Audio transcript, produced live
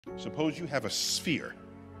Suppose you have a sphere,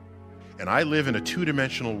 and I live in a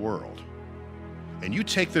two-dimensional world, and you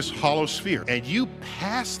take this hollow sphere, and you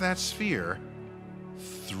pass that sphere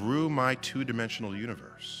through my two-dimensional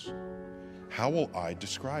universe. How will I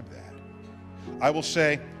describe that? I will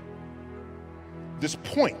say, this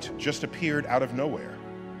point just appeared out of nowhere.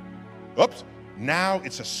 Oops, now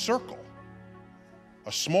it's a circle,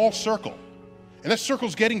 a small circle, and that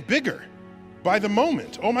circle's getting bigger by the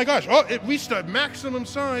moment. Oh my gosh, oh, it reached a maximum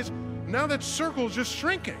size. Now that circle is just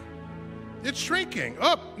shrinking. It's shrinking.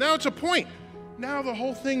 Oh, now it's a point. Now the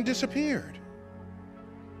whole thing disappeared.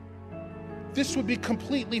 This would be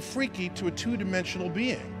completely freaky to a two-dimensional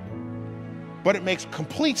being. But it makes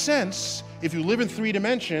complete sense if you live in 3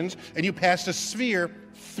 dimensions and you pass a sphere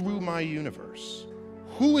through my universe.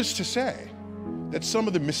 Who is to say that some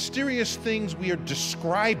of the mysterious things we are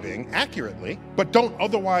describing accurately, but don't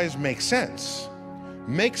otherwise make sense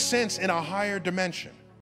in a higher dimension?